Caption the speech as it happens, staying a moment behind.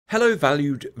Hello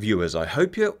valued viewers, I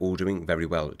hope you're all doing very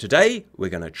well. Today we're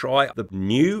going to try the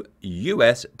new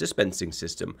US dispensing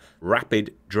system,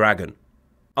 Rapid Dragon.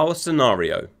 Our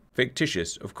scenario,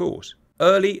 fictitious of course.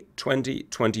 Early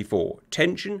 2024,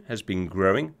 tension has been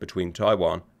growing between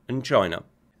Taiwan and China.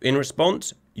 In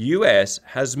response, US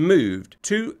has moved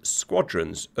 2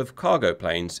 squadrons of cargo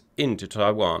planes into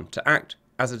Taiwan to act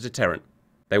as a deterrent.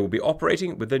 They will be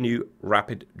operating with the new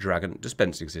Rapid Dragon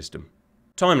dispensing system.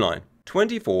 Timeline: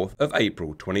 24th of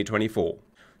April 2024.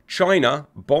 China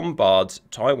bombards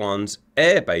Taiwan's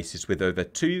air bases with over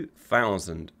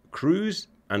 2,000 cruise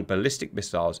and ballistic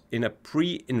missiles in a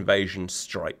pre-invasion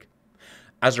strike.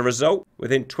 As a result,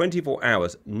 within 24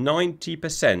 hours,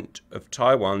 90% of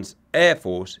Taiwan's air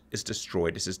force is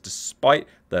destroyed. This is despite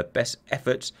their best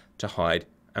efforts to hide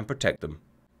and protect them.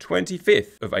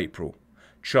 25th of April.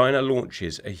 China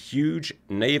launches a huge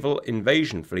naval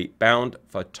invasion fleet bound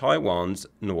for Taiwan's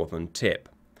northern tip.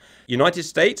 United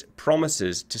States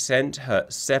promises to send her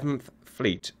 7th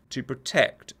Fleet to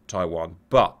protect Taiwan,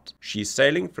 but she's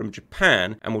sailing from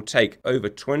Japan and will take over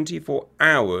 24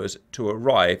 hours to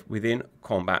arrive within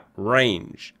combat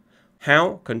range.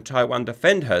 How can Taiwan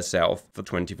defend herself for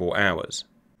 24 hours?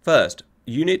 First,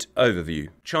 unit overview.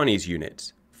 Chinese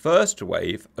units. First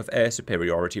wave of air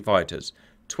superiority fighters.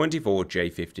 24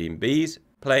 J-15Bs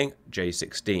playing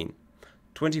J-16,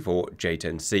 24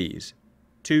 J-10Cs,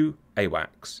 2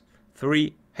 AWACS,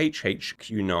 3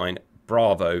 HHQ-9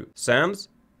 Bravo SAMs,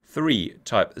 3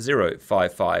 Type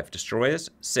 055 destroyers,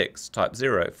 6 Type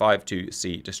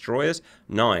 052C destroyers,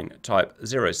 9 Type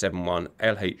 071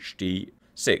 LHD,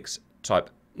 6 Type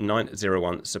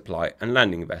 901 supply and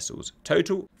landing vessels.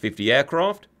 Total 50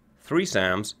 aircraft, 3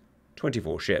 SAMs,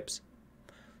 24 ships.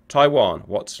 Taiwan,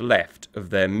 what's left of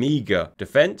their meagre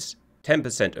defense,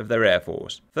 10% of their air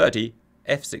force, 30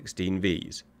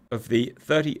 F-16Vs. Of the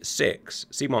 36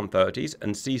 C-130s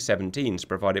and C-17s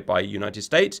provided by United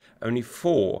States, only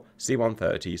 4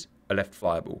 C-130s are left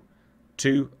flyable,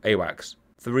 2 AWACS,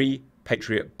 3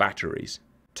 Patriot batteries.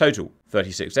 Total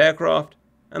 36 aircraft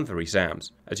and 3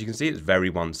 SAMs. As you can see, it's very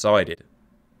one-sided.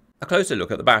 A closer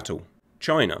look at the battle.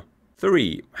 China,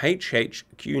 3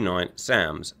 HHQ-9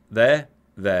 SAMs, there.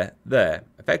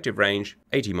 Effective range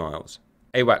 80 miles.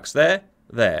 AWACS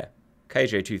there.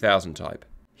 KJ-2000 type.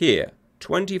 Here,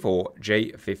 24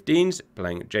 J-15s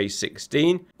playing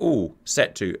J-16, all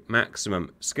set to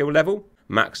maximum skill level,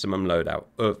 maximum loadout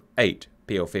of 8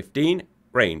 PL-15,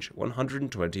 range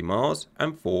 120 miles,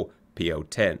 and 4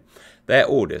 PL-10. Their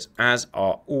orders, as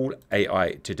are all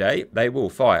AI today, they will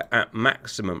fire at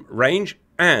maximum range,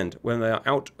 and when they are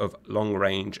out of long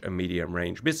range and medium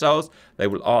range missiles, they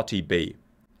will RTB.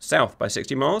 South by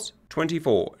 60 miles,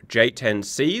 24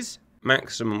 J-10Cs,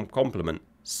 maximum complement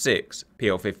 6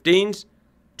 PL-15s,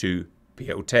 2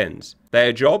 PL-10s.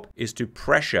 Their job is to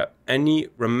pressure any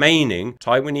remaining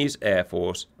Taiwanese air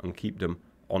force and keep them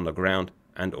on the ground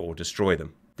and or destroy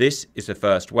them. This is the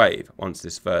first wave. Once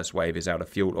this first wave is out of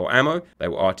fuel or ammo, they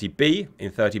will RTB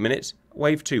in 30 minutes.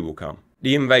 Wave 2 will come.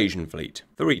 The invasion fleet.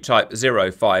 3 Type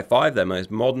 055, their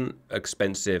most modern,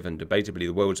 expensive, and debatably the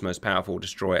world's most powerful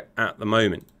destroyer at the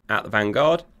moment. At the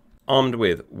vanguard, armed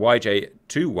with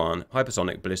YJ-21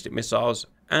 hypersonic ballistic missiles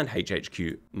and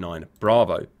HHQ-9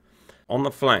 Bravo. On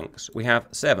the flanks, we have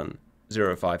 7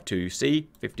 052C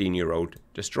 15-year-old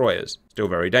destroyers, still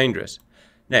very dangerous.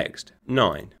 Next,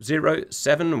 9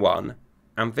 071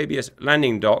 amphibious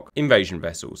landing dock invasion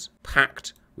vessels,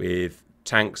 packed with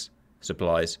tanks,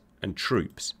 supplies, and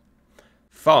troops.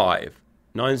 5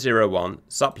 901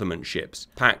 supplement ships,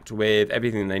 packed with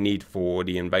everything they need for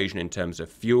the invasion in terms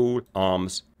of fuel,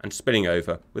 arms, and spilling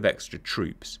over with extra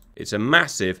troops. It's a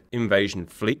massive invasion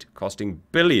fleet costing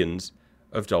billions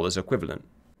of dollars equivalent.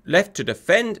 Left to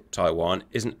defend Taiwan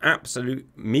is an absolute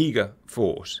meager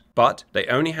force, but they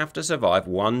only have to survive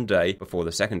 1 day before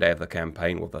the second day of the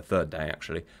campaign, or the third day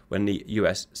actually, when the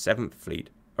US 7th Fleet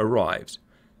arrives.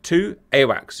 2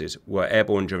 AWACSs were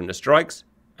airborne during the strikes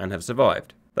and have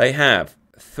survived. They have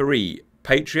 3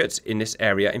 Patriots in this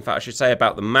area. In fact, I should say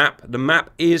about the map. The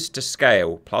map is to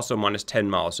scale, plus or minus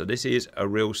 10 miles. So this is a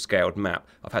real scaled map.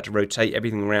 I've had to rotate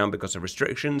everything around because of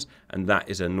restrictions, and that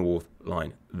is a north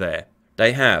line there.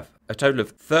 They have a total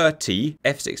of 30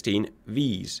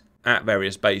 F-16Vs at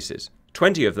various bases.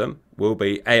 20 of them will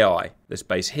be AI. This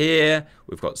base here,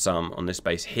 we've got some on this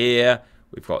base here,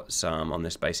 we've got some on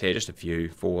this base here, just a few,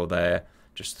 4 there,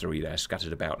 just 3 there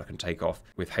scattered about that can take off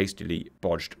with hastily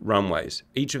bodged runways.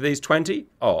 Each of these 20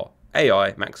 are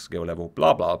AI, max skill level,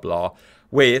 blah, blah, blah,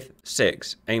 with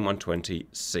 6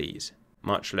 AIM-120Cs.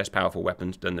 much less powerful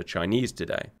weapons than the Chinese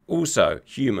today. Also,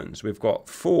 humans. We've got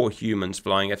 4 humans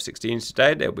flying F-16s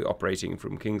today. They'll be operating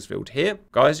from Kingsfield here.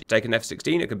 Guys, take an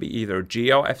F-16. It can be either a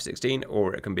GL F-16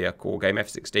 or it can be a WarGame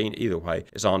F-16. Either way,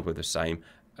 it's armed with the same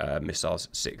missiles,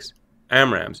 6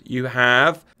 AMRAAMs. You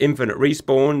have infinite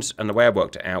respawns, and the way I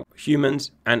worked it out,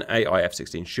 humans and AI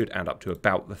F-16 should add up to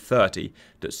about the 30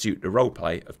 that suit the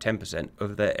roleplay of 10%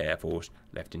 of their Air Force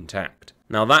left intact.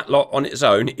 Now that lot on its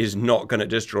own is not going to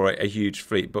destroy a huge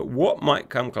fleet, but what might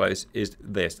come close is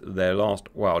this, their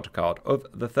last wildcard. Of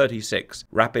the 36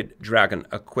 Rapid Dragon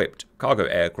equipped cargo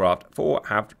aircraft, 4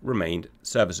 have remained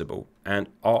serviceable and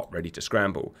are ready to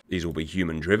scramble. These will be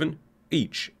human driven.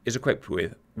 Each is equipped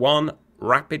with 1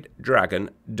 Rapid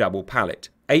Dragon double pallet,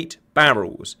 8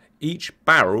 barrels. Each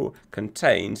barrel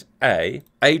contains a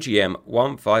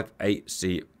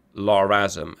AGM-158C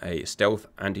LRASM, a stealth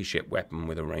anti-ship weapon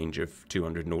with a range of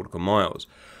 200 nautical miles.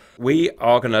 We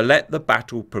are going to let the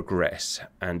battle progress,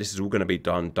 and this is all going to be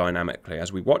done dynamically.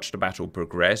 As we watch the battle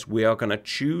progress, we are going to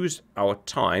choose our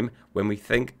time when we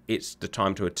think it's the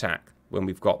time to attack, when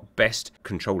we've got best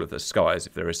control of the skies,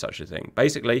 if there is such a thing.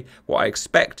 Basically, what I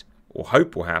expect or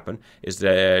hope will happen is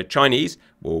the Chinese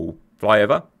will fly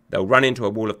over, they'll run into a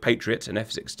wall of Patriots and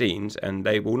F-16s, and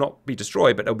they will not be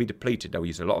destroyed, but they'll be depleted. They'll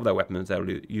use a lot of their weapons, they'll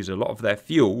use a lot of their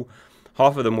fuel.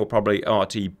 Half of them will probably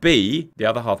RTB, the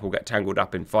other half will get tangled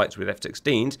up in fights with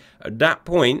F-16s. At that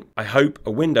point, I hope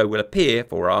a window will appear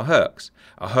for our Hercs.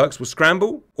 Our Hercs will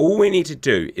scramble. All we need to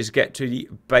do is get to the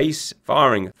base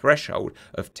firing threshold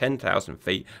of 10,000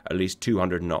 feet, at least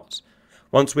 200 knots.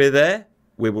 Once we're there,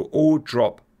 we will all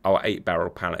drop our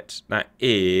 8-barrel pallets. That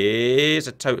is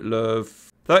a total of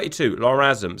 32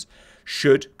 LRASMs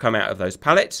should come out of those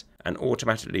pallets and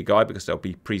automatically guide because they'll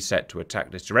be preset to attack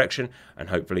this direction and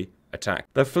hopefully attack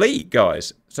the fleet,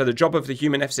 guys. So the job of the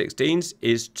human F-16s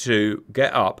is to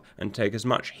get up and take as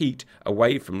much heat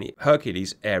away from the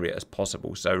Hercules area as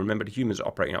possible. So remember, the humans are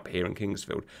operating up here in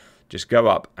Kingsfield. Just go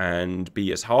up and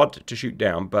be as hard to shoot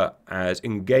down but as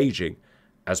engaging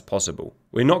as possible.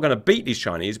 We're not going to beat these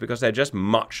Chinese because they're just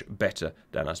much better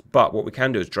than us. But what we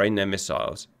can do is drain their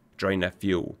missiles, drain their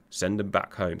fuel, send them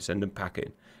back home, send them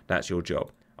packing. That's your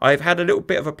job. I've had a little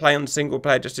bit of a play on single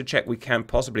player just to check we can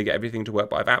possibly get everything to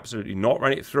work, but I've absolutely not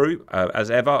run it through.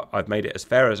 As ever, I've made it as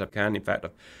fair as I can. In fact,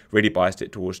 I've really biased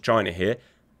it towards China here.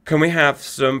 Can we have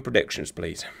some predictions,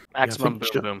 please? Maximum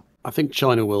boom boom. I think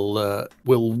China will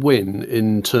win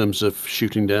in terms of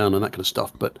shooting down and that kind of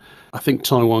stuff, but I think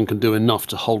Taiwan can do enough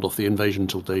to hold off the invasion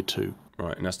until day 2.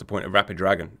 Right, and that's the point of Rapid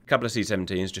Dragon. A couple of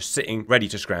C-17s just sitting, ready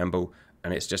to scramble,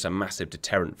 and it's just a massive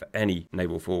deterrent for any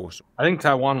naval force. I think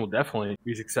Taiwan will definitely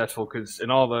be successful because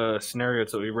in all the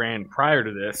scenarios that we ran prior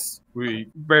to this, we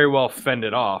very well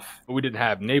fended off, but we didn't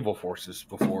have naval forces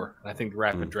before. And I think the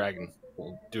Rapid Dragon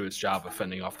will do its job of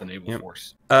fending off the naval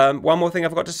force. One more thing I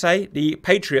forgot to say. The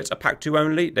Patriots are Pack 2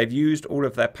 only. They've used all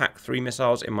of their Pack 3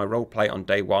 missiles in my roleplay on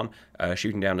day 1,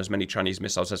 shooting down as many Chinese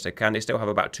missiles as they can. They still have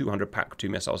about 200 Pack 2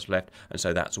 missiles left, and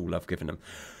so that's all I've given them.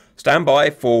 Stand by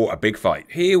for a big fight.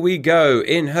 Here we go.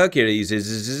 In Hercules,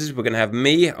 we're going to have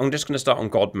me. I'm just going to start on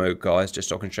God mode, guys, just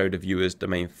so I can show the viewers the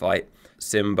main fight.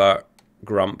 Simba,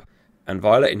 Grump, and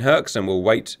Violet in Hercs, and we'll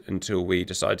wait until we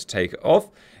decide to take it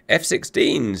off.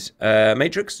 F-16s,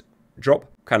 Matrix, drop,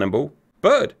 cannonball,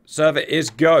 bird. Server is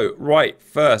go. Right,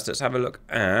 first, let's have a look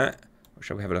at, what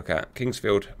shall we have a look at?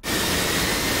 Kingsfield.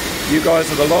 You guys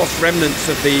are the last remnants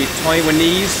of the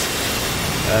Taiwanese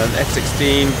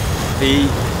F-16V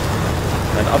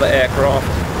and other aircraft,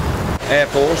 Air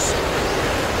Force.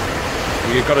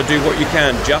 You've got to do what you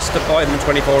can just to buy them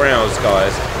 24 hours,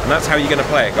 guys. And that's how you're going to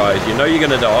play it, guys. You know you're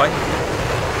going to die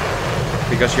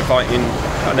because you're fighting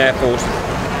an Air Force of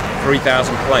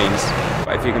 3,000 planes.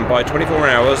 But if you can buy 24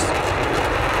 hours,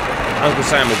 Uncle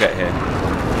Sam will get here.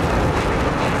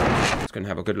 Let's go and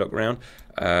have a good look around.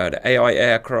 The AI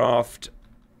aircraft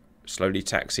slowly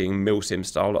taxiing milsim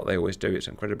style like they always do. It's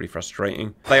incredibly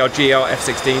frustrating. They are GR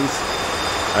F-16s.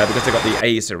 Because they've got the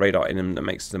AESA radar in them that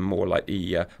makes them more like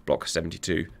the Block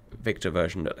 72 Victor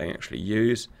version that they actually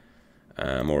use.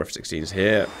 More F-16s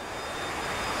here.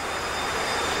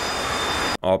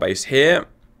 Our base here.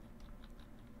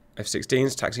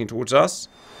 F-16s taxiing towards us.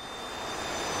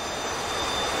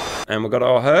 And we've got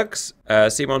our Hercs,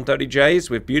 C-130Js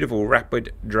with beautiful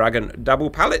Rapid Dragon double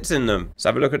pallets in them. Let's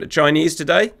have a look at the Chinese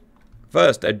today.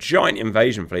 First, a giant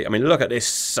invasion fleet. I mean, look at this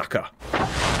sucker.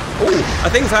 Oh, are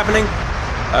things happening?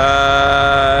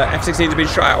 F-16s have been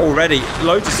shot out already.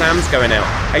 Loads of SAMs going out.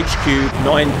 HQ,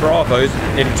 9 Bravos,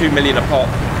 nearly 2 million a pop.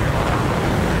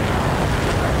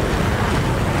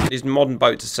 These modern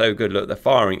boats are so good. Look, they're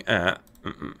firing at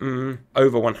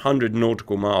Over 100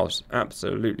 nautical miles.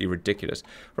 Absolutely ridiculous.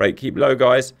 Right, keep low,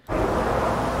 guys.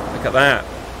 Look at that.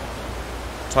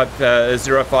 Type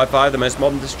 055, the most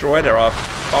modern destroyer. There are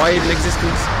 5 in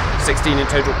existence, 16 in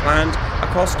total planned, a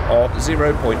cost of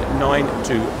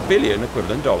 0.92 billion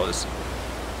equivalent dollars.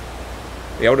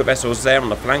 The older vessels there on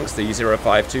the flanks, the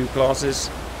 052 classes,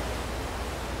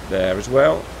 there as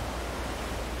well.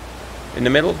 In the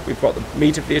middle, we've got the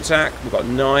meat of the attack. We've got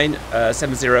 9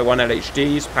 701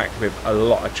 LHDs packed with a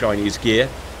lot of Chinese gear.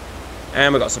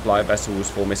 And we've got supply vessels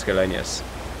for miscellaneous.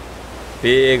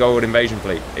 Big old invasion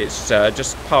fleet. It's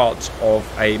just part of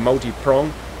a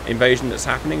multi-prong invasion that's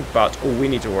happening, but all we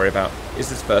need to worry about is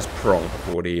this first prong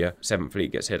before the 7th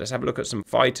Fleet gets here. Let's have a look at some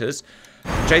fighters.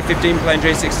 J-15 playing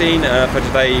J-16 for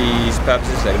today's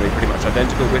purposes. They're going to be pretty much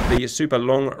identical with the super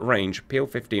long range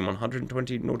PL-15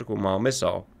 120 nautical mile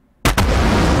missile.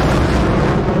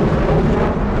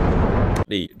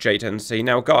 The J-10C.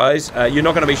 Now guys, you're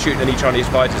not going to be shooting any Chinese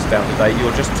fighters down today.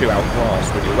 You're just too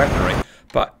outclassed with your weaponry.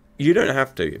 But you don't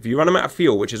have to. If you run them out of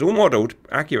fuel, which is all modelled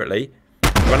accurately,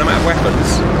 run them out of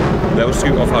weapons, they'll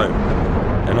shoot off home.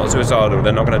 They're not suicidal.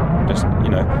 They're not going to just, you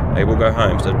know, they will go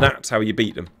home. So that's how you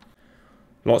beat them.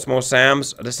 Lots more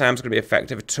SAMs. Are the SAMs going to be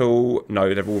effective at all?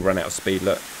 No, they've all run out of speed.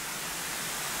 Look.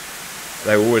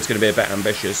 They're always going to be a bit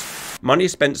ambitious. Money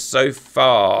spent so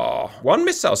far. 1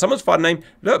 missile. Someone's fired a name.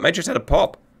 Look, Matrix had a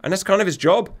pop. And that's kind of his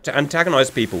job. To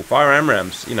antagonise people. Fire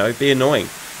AMRAAMs. You know, be annoying.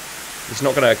 It's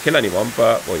not going to kill anyone,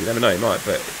 but, well, you never know, it might.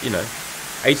 But, you know,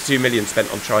 82 million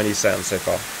spent on Chinese SAMs so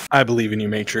far. I believe in you,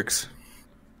 Matrix.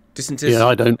 Distances. Yeah,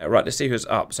 I don't. Right, let's see who's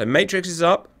up. So Matrix is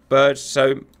up. But,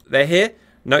 so they're here.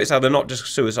 Notice how they're not just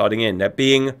suiciding in. They're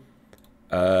being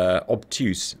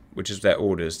obtuse, which is their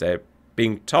orders. They're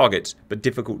being targets, but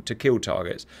difficult to kill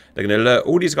targets. They're going to alert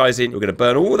all these guys in. We're going to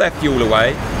burn all their fuel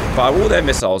away, fire all their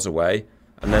missiles away,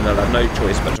 and then they'll have no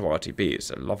choice but to RTB. It's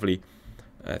a lovely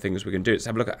things we can do. Let's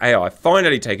have a look at AI.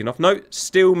 Finally taking off. No,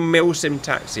 still milsim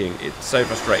taxiing. It's so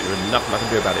frustrating. There's nothing I can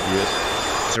do about it, viewers.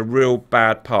 It's a real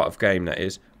bad part of game, that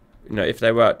is. You know, if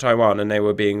they were at Taiwan and they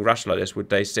were being rushed like this, would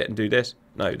they sit and do this?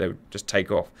 No, they would just take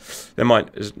off. They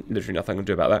might. There's literally nothing I can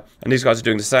do about that. And these guys are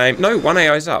doing the same. No, 1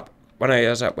 AI is up. 1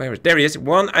 AI is up. Where is? There he is.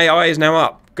 1 AI is now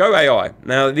up. Go AI.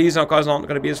 Now, these guys aren't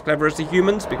going to be as clever as the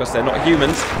humans because they're not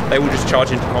humans. They will just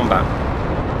charge into combat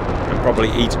and probably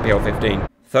eat a PL-15.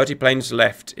 30 planes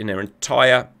left in their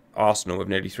entire arsenal of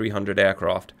nearly 300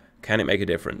 aircraft. Can it make a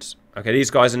difference? Okay,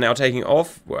 these guys are now taking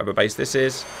off, whatever base this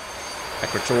is.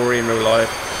 Equatorial in real life,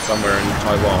 somewhere in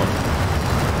Taiwan.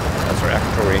 That's right,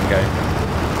 Equatorial game.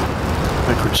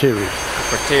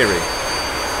 Equatorial.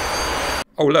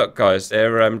 Oh look, guys,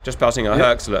 they're just passing our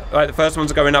Hercs. Look. Right, the first ones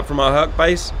are going up from our Herc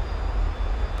base.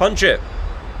 Punch it.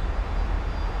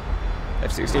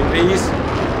 F-16Bs.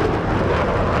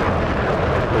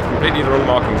 With completely the wrong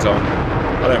markings on.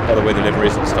 I don't bother with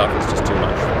deliveries and stuff, it's just too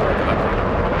much.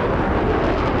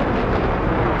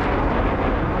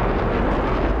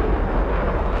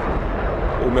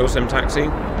 All milsim taxi.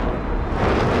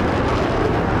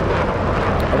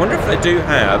 I wonder if they do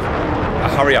have a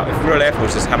hurry up. If Royal Air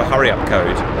Forces have a hurry up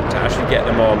code to actually get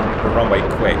them on the runway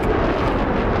quick.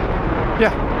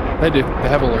 Yeah, they do. They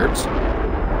have alerts.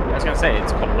 I was going to say,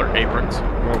 it's called alert aprons.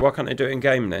 Well, why can't they do it in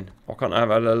game then? Why can't I have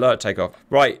an alert takeoff?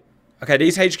 Right. Okay,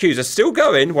 these HQs are still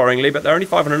going, worryingly, but they're only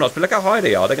 500 knots. But look how high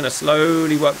they are. They're going to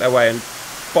slowly work their way and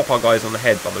pop our guys on the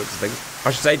head by the looks of things.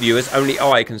 I should say, viewers, only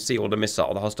I can see all the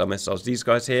hostile missiles. These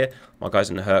guys here, my guys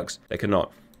in the Hercs, they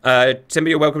cannot. Timber,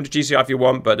 you're welcome to GCI if you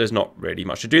want, but there's not really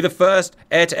much to do. The first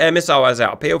air-to-air missile is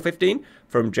out. PL-15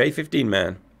 from J-15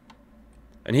 man.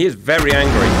 And he is very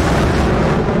angry.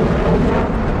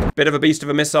 Bit of a beast of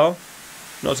a missile.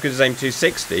 Not as good as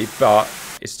AIM-260, but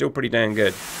it's still pretty damn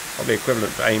good. Probably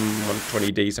equivalent to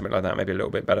AIM-120D, something like that, maybe a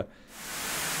little bit better.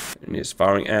 And it's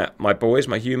firing at my boys,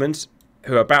 my humans,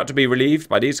 who are about to be relieved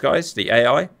by these guys, the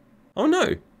AI. Oh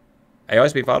no.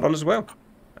 AI's been fired on as well.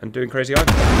 And doing crazy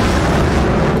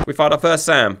items. We fired our first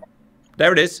SAM.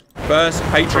 There it is. First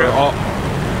Patriot.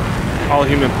 All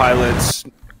human pilots.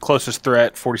 Closest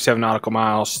threat, 47 nautical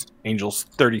miles. Angels,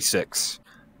 36.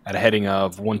 At a heading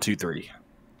of 123.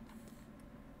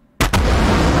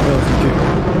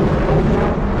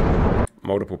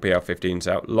 Multiple PL-15s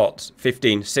out. Lots.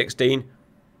 15, 16.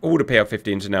 All the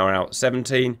PL-15s are now out.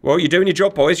 17. Well, you're doing your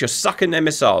job, boys. You're sucking their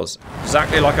missiles.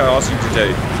 Exactly like I asked you to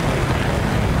do.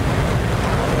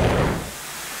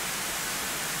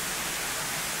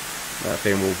 That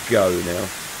thing will go now.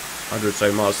 100 or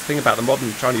so miles. The thing about the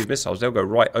modern Chinese missiles, they'll go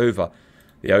right over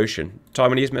the ocean.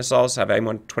 Taiwanese missiles have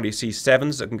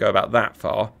AIM-120C7s that can go about that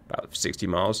far, about 60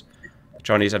 miles. The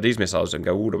Chinese have these missiles and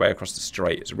go all the way across the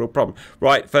strait. It's a real problem.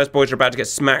 Right, first boys are about to get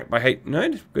smacked by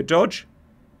No, good dodge.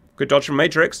 Good dodge from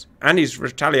Matrix. And he's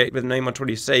retaliated with an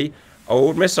AIM-120C.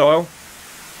 Old missile.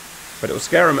 But it'll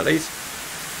scare him at least.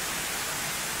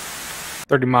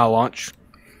 30-mile launch.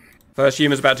 First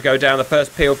human's about to go down. The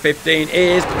first PL-15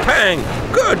 is bang!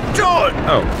 Good dodge!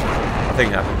 Oh, a thing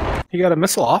happened. He got a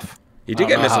missile off. He did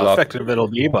get a missile off. How effective it'll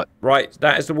be, but... Right,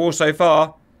 that is the war so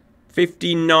far.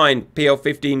 59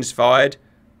 PL-15s fired.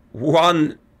 3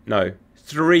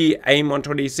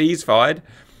 AIM-120Cs fired.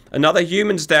 Another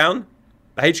human's down.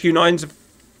 The HQ-9s are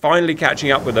finally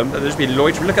catching up with them. They'll just be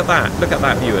loitering. Look at that. Look at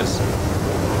that, viewers.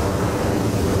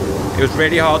 It was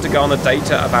really hard to go on the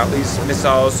data about these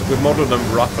missiles. We've modelled them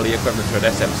roughly equivalent to an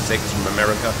SM-6 from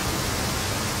America.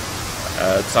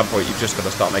 At some point, you've just got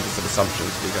to start making some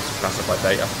assumptions. You've got some classified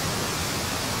data.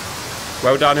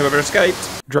 Well done, whoever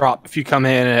escaped. Drop. If you come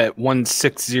in at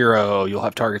 160, you'll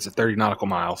have targets at 30 nautical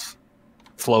miles.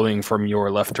 Flowing from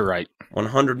your left to right.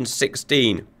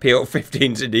 116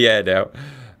 PL-15s in the air now.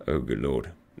 Oh, good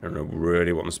lord. I don't know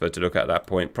really what I'm supposed to look at that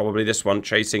point. Probably this one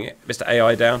chasing Mr.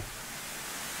 AI down.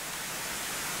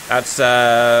 That's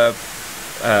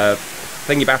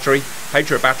thingy battery,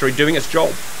 Patriot battery doing its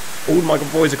job. All my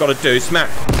boys have got to do, smack,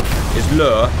 is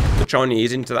lure the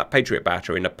Chinese into that Patriot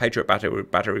battery, and the Patriot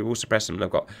battery will suppress them. They've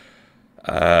got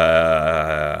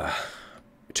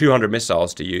 200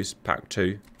 missiles to use, pack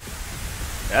 2.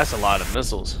 That's a lot of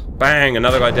missiles. Bang,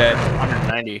 another guy dead.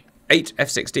 190. 8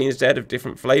 F-16s dead of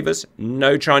different flavors.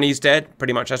 No Chinese dead,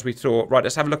 pretty much as we thought. Right,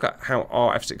 let's have a look at how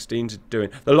our F-16s are doing.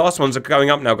 The last ones are going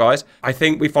up now, guys. I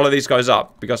think we follow these guys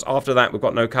up, because after that, we've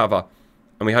got no cover.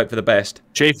 And we hope for the best.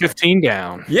 J-15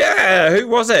 down. Yeah, who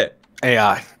was it?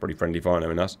 AI. Pretty friendly fire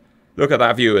knowing us. Look at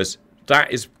that, viewers.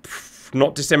 That is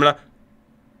not dissimilar.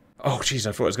 Oh, jeez,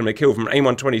 I thought it was going to be a kill from an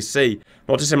AIM-120C.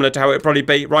 Not dissimilar to how it would probably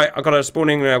be. Right, I've got a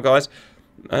spawning now, guys.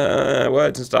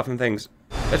 Words and stuff and things.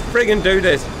 Let's friggin' do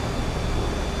this.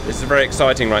 This is very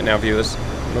exciting right now, viewers.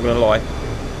 I'm not going to lie.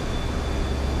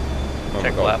 Oh,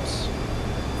 check flaps.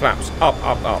 Flaps. Up,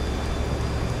 up, up.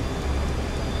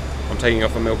 I'm taking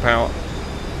off a mil power.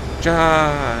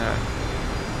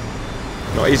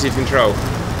 Not easy to control.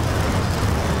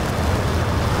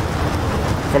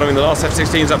 Following the last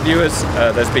F-16s up, viewers,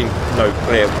 there's been no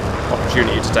clear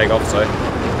opportunity to take off, so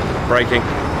braking.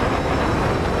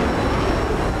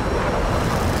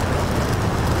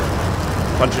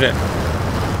 Punching it.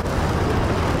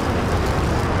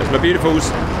 There's my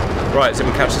beautifuls. Right, so we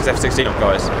can catch this F-16 up,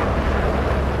 guys.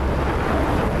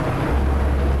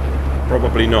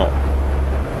 Probably not.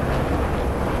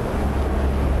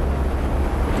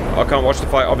 I can't watch the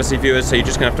fight, obviously, viewers, so you're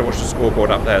just going to have to watch the scoreboard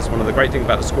up there. It's one of the great things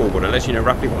about the scoreboard. It lets you know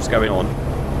roughly what's going on.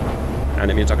 And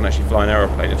it means I can actually fly an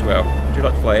aeroplane as well. I do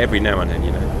like to fly every now and then,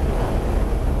 you know.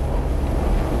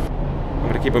 I'm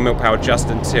going to keep a mil power just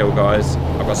until, guys,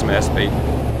 I've got some airspeed.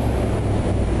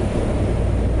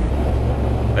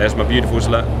 There's my beautifuls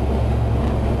alert.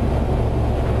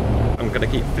 I'm going to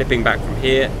keep flipping back from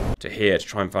here to here to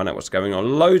try and find out what's going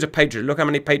on. Loads of Patriots. Look how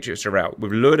many Patriots are out.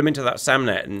 We've lured them into that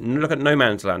SAMnet, and look at no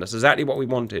man's land. That's exactly what we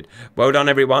wanted. Well done,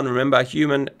 everyone. Remember,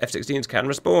 human F-16s can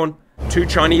respawn. 2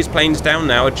 Chinese planes down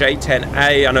now, a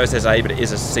J-10A. I know it says A, but it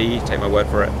is a C. Take my word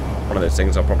for it. One of those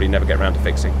things I'll probably never get around to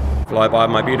fixing. Fly by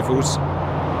my beautifuls.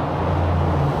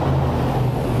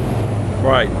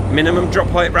 Right, minimum drop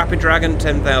height, Rapid Dragon,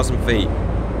 10,000 feet.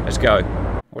 Let's go.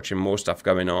 Watching more stuff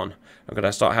going on. I'm going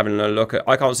to start having a look at...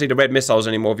 I can't see the red missiles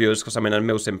anymore, viewers, because I'm in a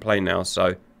Milsim plane now,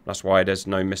 so that's why there's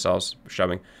no missiles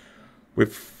showing.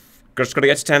 We've just got to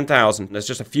get to 10,000. There's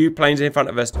just a few planes in front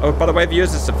of us. Oh, by the way,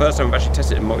 viewers, this is the first time we've actually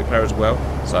tested it in multiplayer as well,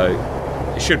 so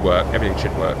it should work. Everything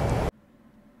should work.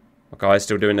 My guys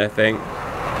still doing their thing.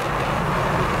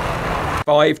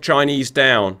 5 Chinese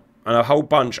down, and a whole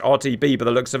bunch RTB by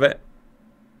the looks of it.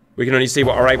 We can only see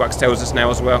what our AWACS tells us now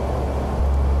as well.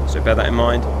 So bear that in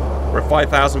mind. We're at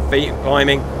 5,000 feet,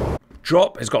 climbing.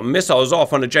 Drop has got missiles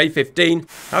off on a J-15.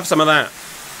 Have some of that.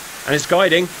 And it's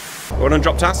guiding. Well done,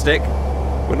 Droptastic.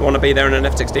 Wouldn't want to be there in an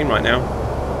F-16 right now.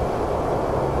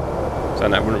 So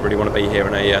that wouldn't really want to be here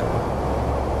in a... if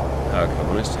I'm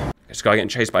honest. This guy getting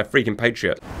chased by a freaking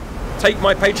Patriot. Take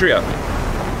my Patriot.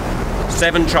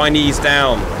 7 Chinese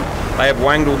down. They have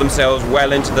wangled themselves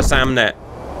well into the SAMnet.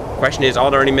 Question is, are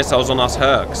there any missiles on us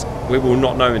Hercs? We will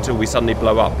not know until we suddenly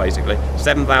blow up, basically.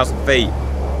 7,000 feet.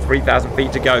 3,000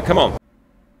 feet to go. Come on.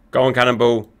 Go on,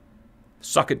 Cannonball.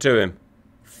 Suck it to him.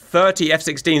 30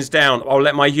 F-16s down. I'll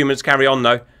let my humans carry on,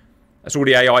 though. That's all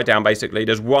the AI down, basically.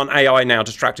 There's 1 AI now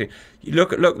distracting.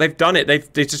 Look, they've done it.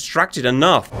 They've distracted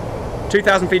enough.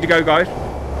 2,000 feet to go, guys.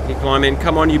 Keep climbing.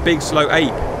 Come on, you big, slow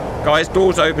ape. Guys,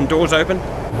 doors open, doors open.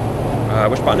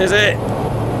 Which button is it?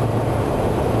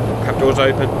 Cap doors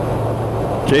open.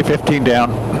 J15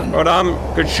 down. Well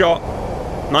done. Good shot.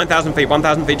 9,000 feet.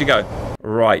 1,000 feet to go.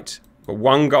 Right. Got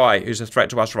one guy who's a threat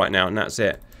to us right now, and that's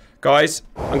it. Guys,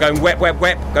 I'm going wep, wep,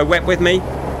 wep. Go wep with me.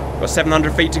 Got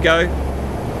 700 feet to go.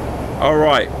 All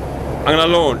right. I'm going to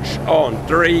launch on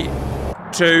 3,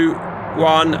 2,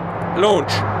 1.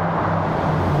 Launch.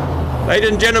 Ladies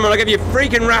and gentlemen, I'll give you a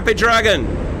freaking Rapid Dragon.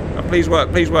 Oh, please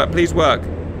work, please work, please work.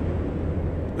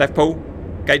 Left pull.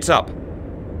 Gates up.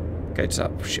 Gates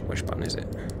up. Shit, which button is it?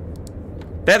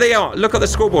 There they are. Look at the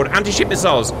scoreboard. Anti-ship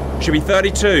missiles. Should be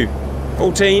 32,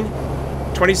 14,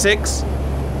 26.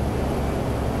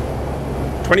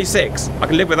 26. I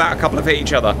can live with that. A couple of hit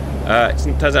each other.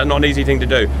 It turns out not an easy thing to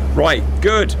do. Right,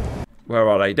 good. Where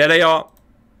are they? There they are.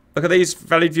 Look at these,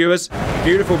 valued viewers.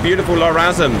 Beautiful, beautiful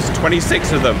LRASMs.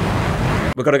 26 of them.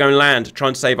 We've got to go and land. Try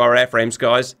and save our airframes,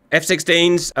 guys.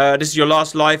 F-16s, this is your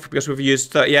last life because we've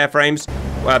used 30 airframes.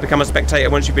 Become a spectator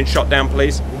once you've been shot down,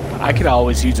 please. I could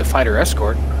always use a fighter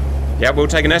escort. Yeah, we'll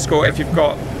take an escort if you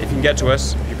can get to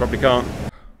us. You probably can't.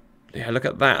 Yeah, look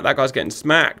at that. That guy's getting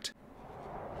smacked.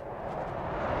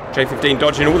 J-15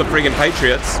 dodging all the friggin'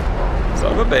 Patriots.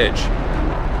 Son of a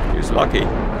bitch. He was lucky.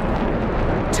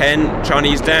 10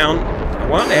 Chinese down.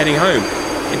 Why aren't they heading home?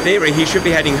 In theory, he should be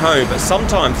heading home, but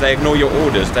sometimes they ignore your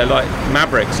orders. They're like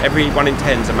mavericks. Every 1 in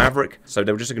 10's a maverick, so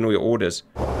they'll just ignore your orders.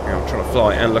 I'm trying to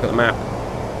fly and look at the map.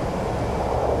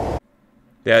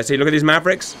 Yeah, see, look at these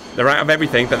mavericks. They're out of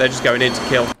everything, but they're just going in to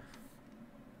kill.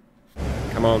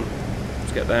 Come on.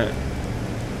 Let's get there.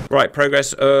 Right,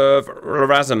 progress of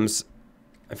LRASMs.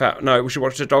 In fact, no, we should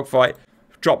watch the dogfight.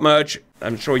 Drop merge.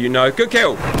 I'm sure you know. Good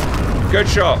kill. Good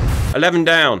shot. 11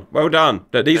 down. Well done.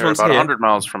 Look, these ones about here. 100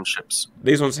 miles from ships.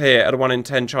 These ones here are the 1 in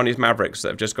 10 Chinese mavericks that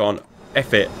have just gone,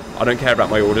 F it. I don't care about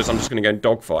my orders. I'm just going to go and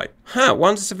dogfight. Huh,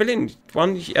 one's a civilian.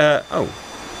 One, oh.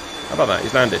 How about that?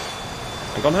 He's landed.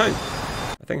 And gone home.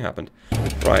 A thing happened.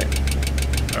 Right.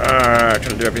 Trying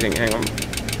to do everything. Hang on.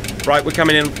 Right, we're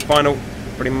coming in final.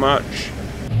 Pretty much.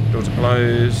 Doors are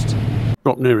closed.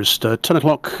 Drop nearest 10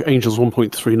 o'clock, Angels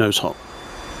 1.3 nose hot.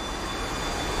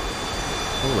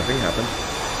 Oh, a thing happened.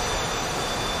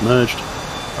 Merged.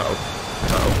 Uh-oh.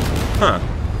 Uh-oh. Huh.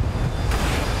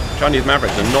 Chinese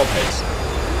mavericks are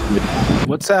knobheads.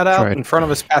 What's that out in front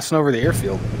of us passing over the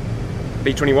airfield?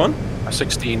 B-21? A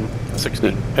 16. A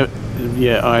 16.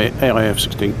 Yeah,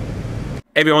 AIF-16.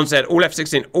 Everyone said all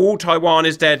F-16. All Taiwan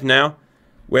is dead now.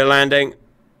 We're landing.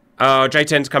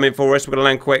 J-10's coming for us. We're going to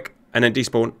land quick. And then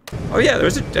despawn. Oh yeah, there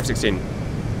is a F-16.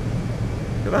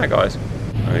 Look at that, guys.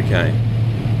 Okay.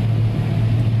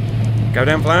 Go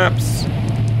down flaps.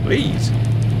 Please.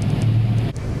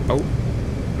 Oh.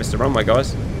 Missed the runway,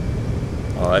 guys.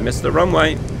 I missed the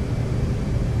runway.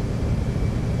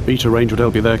 Beta range would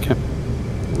help you there, Cap.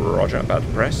 Roger, about to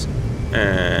press.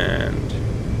 And...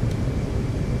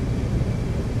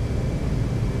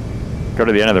 Go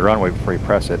to the end of the runway before you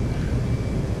press it.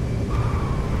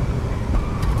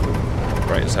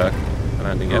 Great as heck.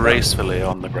 Landing Gracefully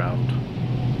on the ground.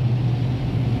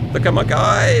 Look at my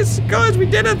guys! Guys, we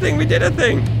did a thing! We did a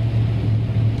thing!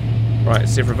 Right,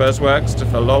 see if reverse works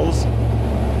for lols.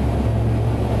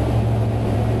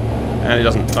 And it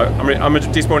doesn't. Oh, I'm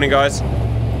despawning, guys. I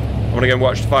want to go and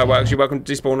watch the fireworks. You're welcome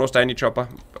to despawn or stay in your chopper.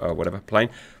 Whatever, plane.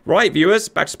 Right, viewers,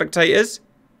 back to spectators.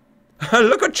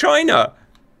 Look at China!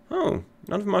 Oh,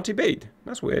 none of them RTB'd.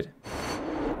 That's weird.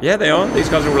 Yeah, they are. These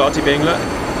guys are all RTB'ing, look.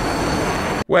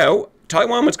 Well,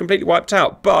 Taiwan was completely wiped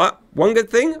out, but one good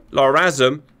thing,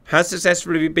 LRASM has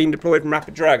successfully been deployed from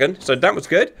Rapid Dragon, so that was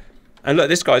good. And look,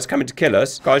 this guy's coming to kill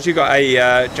us. Guys, you got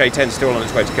a J-10 still on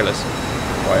its way to kill us.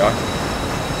 FYI.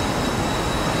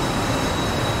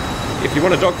 If you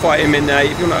want to dogfight him in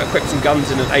if you want to equip some guns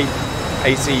in an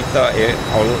AC-30,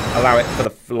 I'll allow it for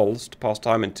the lols to pass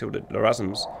time until the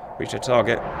LRASMs reach their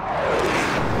target.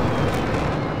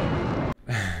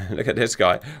 Look at this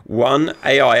guy. One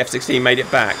AI F-16 made it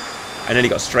back, and then he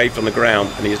got strafed on the ground,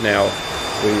 and he is now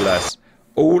wingless.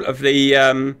 All of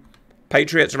the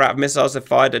Patriots are out of missiles. They've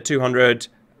fired at 200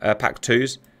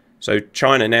 PAC-2s. So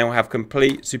China now have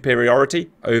complete superiority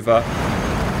over,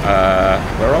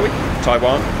 where are we?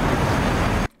 Taiwan.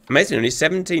 Amazing, only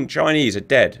 17 Chinese are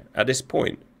dead at this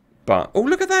point. But, oh,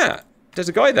 look at that. There's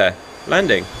a guy there,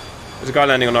 landing. There's a guy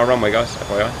landing on our runway, guys,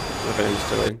 FYI. If anyone's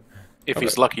still in. If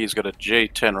he's lucky, he's got a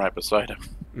J-10 right beside him.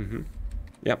 Mm-hmm.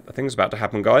 Yep, a thing's about to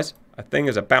happen, guys. A thing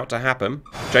is about to happen.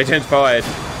 J-10's fired.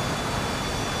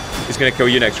 He's going to kill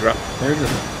you next, right?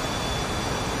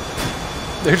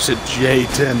 There's a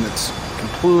J-10 that's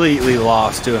completely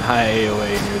lost doing high AOA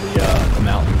near the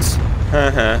mountains.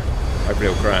 Haha. Hopefully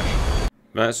it'll crash.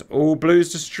 That's all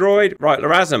blues destroyed. Right,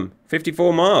 LRASM,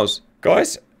 54 miles.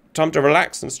 Guys, time to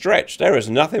relax and stretch. There is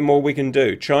nothing more we can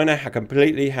do. China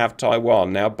completely have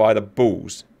Taiwan now by the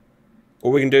balls.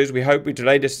 All we can do is we hope we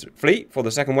delay this fleet for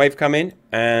the second wave come in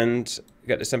and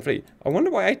get the same fleet. I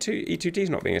wonder why E2T is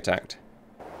not being attacked.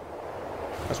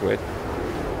 That's weird.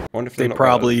 I wonder if they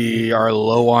probably are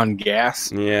low on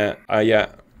gas. Yeah,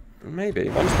 yeah. Maybe.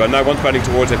 One's burning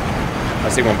towards it. I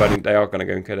see one burning. They are going to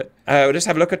go and kill it. We'll just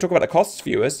have a look and talk about the costs,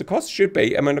 viewers. The costs should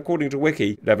be, I mean, according to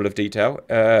Wiki level of detail,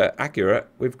 accurate.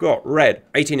 We've got red.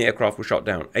 18 aircraft were shot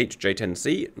down. 8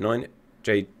 J-10C, 9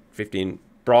 J-15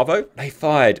 Bravo. They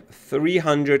fired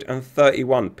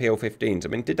 331 PL-15s. I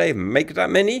mean, did they even make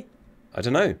that many? I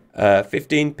don't know.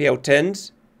 15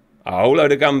 PL-10s, a whole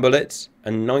load of gun bullets,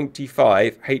 and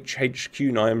 95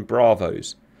 HHQ-9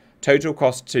 Bravos. Total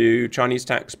cost to Chinese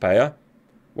taxpayer,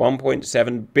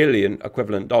 1.7 billion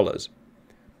equivalent dollars.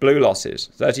 Blue losses,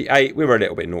 38. We were a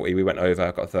little bit naughty. We went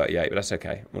over, got 38, but that's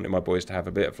okay. I wanted my boys to have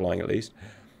a bit of flying at least.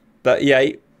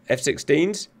 38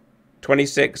 F-16s,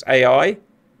 26 AI.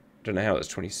 Don't know how that's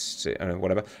 26,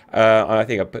 whatever. I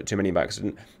think I put too many by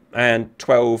accident. And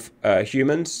 12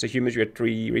 humans. So humans, you had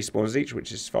 3 respawns each,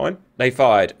 which is fine. They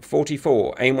fired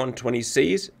 44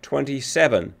 AIM-120Cs,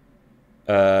 27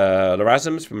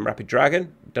 LRASMs from Rapid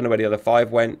Dragon. Don't know where the other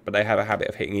 5 went, but they have a habit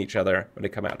of hitting each other when they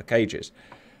come out of the cages.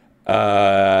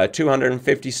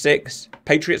 256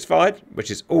 Patriots fired, which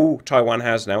is all Taiwan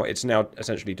has now. It's now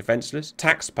essentially defenseless.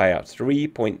 Tax payout,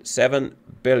 $3.7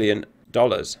 billion.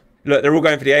 Look, they're all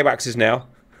going for the AWACSs now.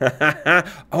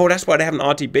 Oh, that's why they haven't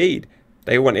RTB'd.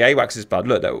 They all want the AWACSs, bud.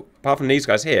 Look, apart from these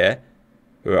guys here,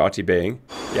 who are RTBing.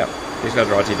 Yep, these guys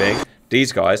are RTBing.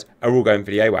 These guys are all going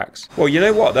for the AWACS. Well, you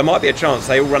know what? There might be a chance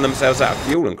they all run themselves out of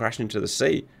fuel and crash into the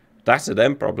sea. That's a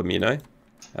them problem, you know.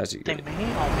 They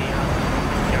may all be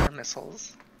radar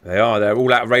missiles. They are. They're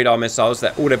all out of radar missiles.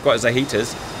 All they've got is their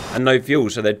heaters and no fuel,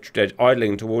 so they're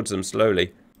idling towards them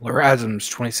slowly. LRASM's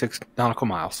 26 nautical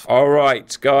miles. All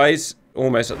right, guys.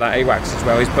 Almost at that AWACS as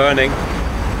well. He's burning.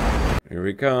 Here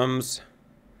he comes.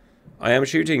 I am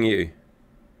shooting you.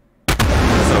 That's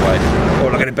the way. Oh,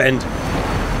 look at it bend.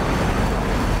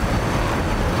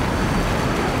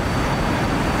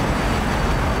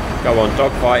 Go on,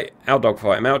 dogfight.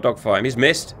 Out-dogfight him, out-dogfight him. He's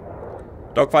missed.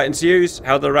 Dogfight ensues.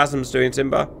 How are the RASMs doing,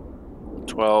 Simba?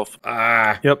 12.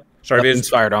 Ah. Yep. Sorry, viewers. Nothing's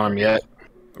fired on him yet.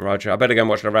 Roger. I better go and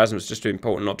watch the RASM. It's just too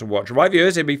important not to watch. Right,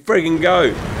 viewers, it'd be friggin'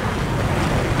 go.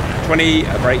 20,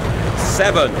 break.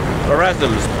 7. The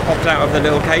RASMs popped out of the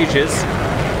little cages.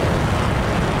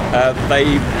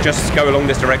 They just go along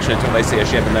this direction until they see a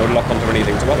ship and they'll lock onto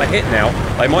anything. So what they hit now,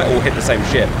 they might all hit the same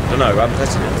ship. I don't know. I haven't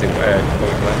tested anything.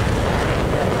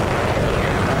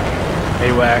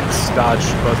 AWACS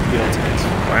dodged both PL-10s.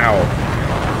 Wow.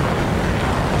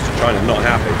 China's not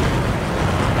happy.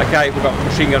 Okay, we've got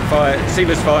machine gun fire,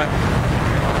 sealers fire.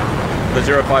 The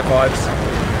 055s.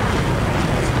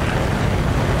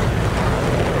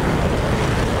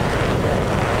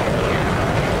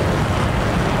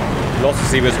 Lots of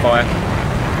sealers fire.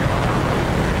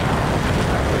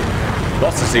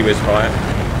 Lots of sealers fire.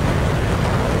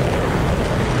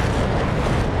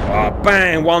 Oh,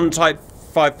 bang! One type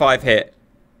 55 hit.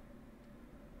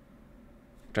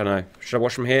 Don't know. Should I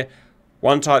watch from here?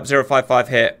 One type 055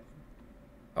 hit.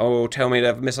 Oh, tell me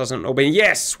the missiles haven't all been.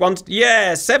 Yes! One.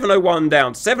 Yeah! 701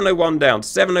 down. 701 down.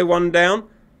 701 down.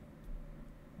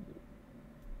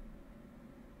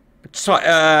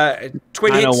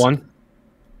 Twin hits. 901.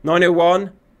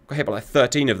 901. Got hit by like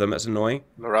 13 of them. That's annoying.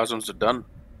 The RASMs are done.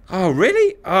 Oh,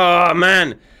 really? Oh,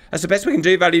 man. That's the best we can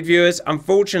do, valued viewers.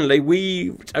 Unfortunately,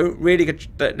 we don't really get...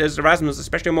 There's the RASMs,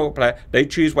 especially on multiplayer. They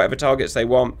choose whatever targets they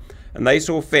want. And they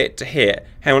saw fit to hit.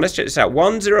 Hang on, let's check this out.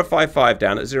 1055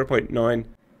 down at 0.9.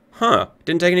 Huh.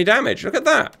 Didn't take any damage. Look at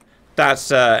that.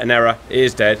 That's an error. It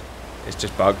is dead. It's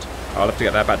just bugged. I'll have to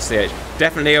get that back to CH.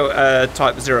 Definitely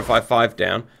type 055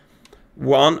 down.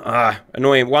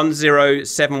 Annoying.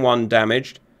 1071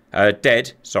 damaged.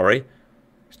 Dead, sorry.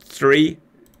 3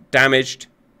 damaged.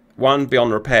 1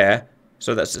 beyond repair.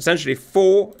 So that's essentially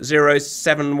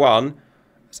 4071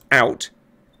 out.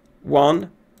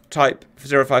 1 type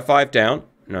 055 down.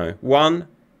 No.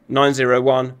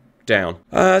 1901 down.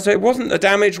 So it wasn't the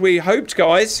damage we hoped,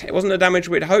 guys. It wasn't the damage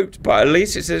we'd hoped, but at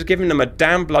least it's giving them a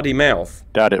damn bloody mouth.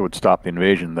 Doubt it would stop the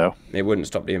invasion, though. It wouldn't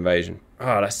stop the invasion.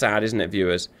 Oh, that's sad, isn't it,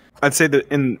 viewers? I'd say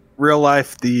that in real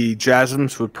life, the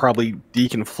JASSMs would probably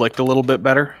deconflict a little bit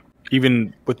better.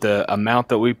 Even with the amount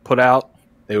that we put out,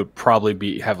 they would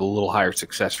probably have a little higher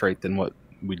success rate than what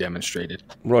we demonstrated.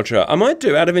 Roger. I might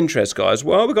do, out of interest, guys,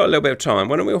 while we've got a little bit of time,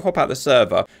 why don't we hop out the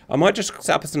server? I might just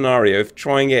set up a scenario of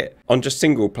trying it on just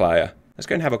single player. Let's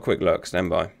go and have a quick look.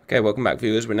 Stand by. Okay, welcome back,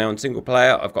 viewers. We're now in single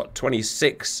player. I've got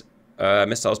 26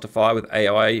 missiles to fire with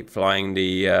AI flying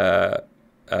the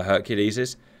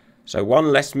Herculeses. So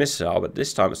one less missile, but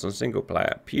this time it's on single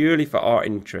player. Purely for our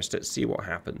interest. Let's see what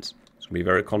happens. It's going to be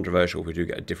very controversial if we do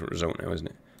get a different result now, isn't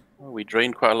it? Well, we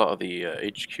drained quite a lot of the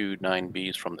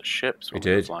HQ-9Bs from the ships when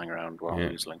we were flying around while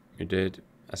weaseling. We did.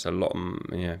 That's a lot of,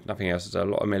 yeah, nothing else. There's a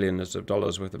lot of millions of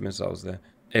dollars worth of missiles there.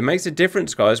 It makes a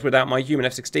difference, guys, without my human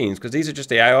F-16s, because these are just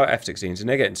the AI F-16s, and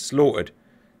they're getting slaughtered.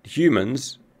 The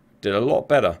humans did a lot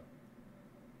better.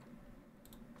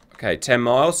 Okay, 10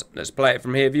 miles. Let's play it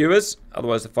from here, viewers.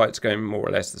 Otherwise, the fight's going more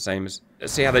or less the same as...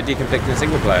 Let's see how they deconflict in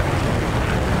single player.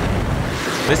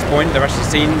 At this point, they're actually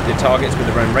seeing the targets with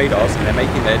their own radars, and they're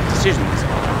making their decisions.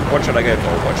 What should I go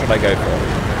for? What should I go for?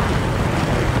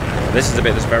 This is a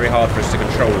bit that's very hard for us to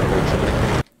control, unfortunately.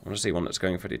 I want to see one that's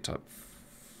going for the type...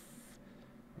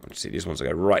 I want to see these ones that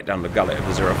go right down the gullet of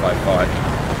the 055.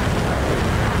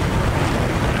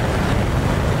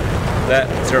 There,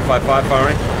 055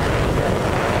 firing.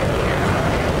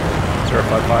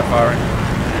 055 firing.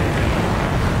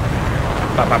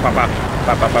 Bap, bap, bap, bap.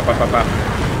 Bap, bap, bap, bap, bap, bap.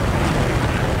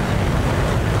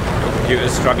 Your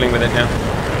computer's struggling with it now.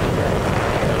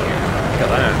 Look at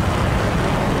that.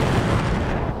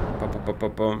 Bum, bum, bum,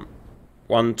 bum, bum.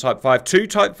 One type 5. Two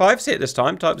type 5s hit this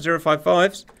time. Type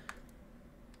 055s.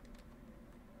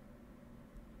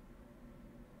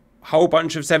 Whole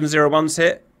bunch of 701s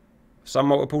hit. Some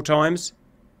multiple times.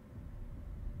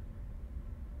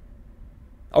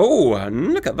 Oh,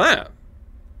 and look at that.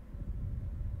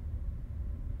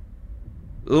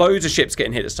 Loads of ships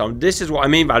getting hit this time. This is what I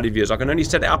mean, valued viewers. I can only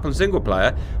set it up on single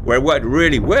player, where it worked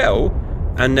really well,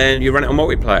 and then you run it on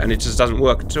multiplayer, and it just doesn't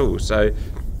work at all. So,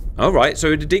 alright,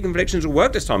 so the deconflictions will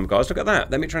work this time, guys. Look at that.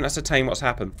 Let me try and ascertain what's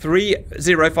happened. 3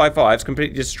 055s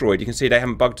completely destroyed. You can see they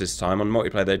haven't bugged this time. On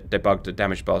multiplayer, they bugged. The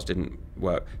damage bars didn't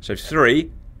work. So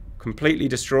 3 completely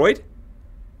destroyed.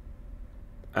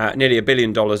 Nearly $1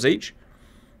 billion each.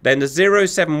 Then the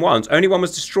 071s, only one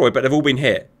was destroyed, but they've all been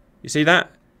hit. You see that?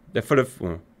 They're full of,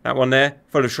 well, that one there,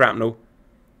 full of shrapnel.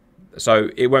 So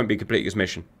it won't be completing its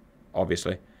mission,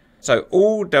 obviously. So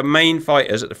all the main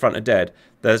fighters at the front are dead.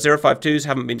 The 052s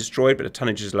haven't been destroyed, but the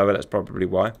tonnage is lower, that's probably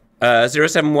why.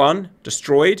 071,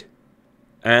 destroyed.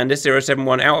 And this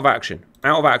 071 out of action.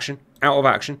 Out of action, out of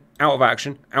action, out of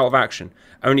action, out of action.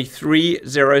 Only 3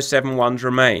 071s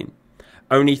remain.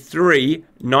 Only 3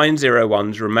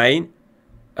 901s remain.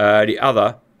 The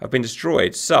other have been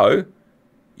destroyed. So,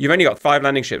 you've only got 5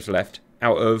 landing ships left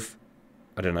out of,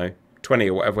 I don't know,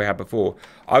 20 or whatever we had before.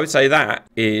 I would say that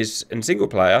is, in single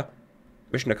player,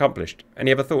 mission accomplished.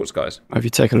 Any other thoughts, guys? If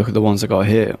you take a look at the ones that got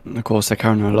hit, of course, they're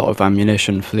carrying a lot of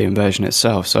ammunition for the invasion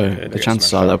itself, so yeah, the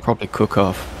chances are they'll probably cook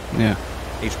off. Yeah.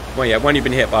 Well, yeah, when you've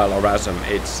been hit by a LRASM,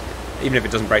 it's, even if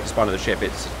it doesn't break the spine of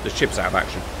the ship's out of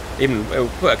action. Even, it'll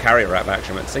put a carrier out of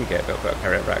action, it won't sink it, but it'll put a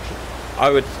carrier out of action.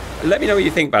 Let me know what you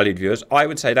think, valued viewers. I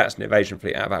would say that's an invasion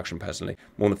fleet out of action, personally.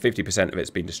 More than 50% of it's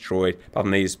been destroyed, apart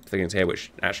from these things here,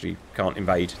 which actually can't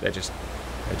invade. They're just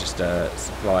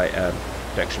supply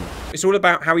protection. It's all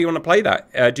about how you want to play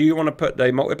that. Do you want to put the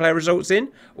multiplayer results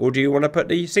in, or do you want to put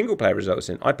the single player results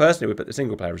in? I personally would put the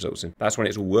single player results in. That's when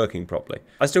it's all working properly.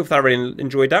 I still thoroughly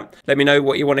enjoyed that. Let me know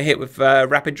what you want to hit with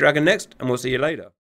Rapid Dragon next, and we'll see you later.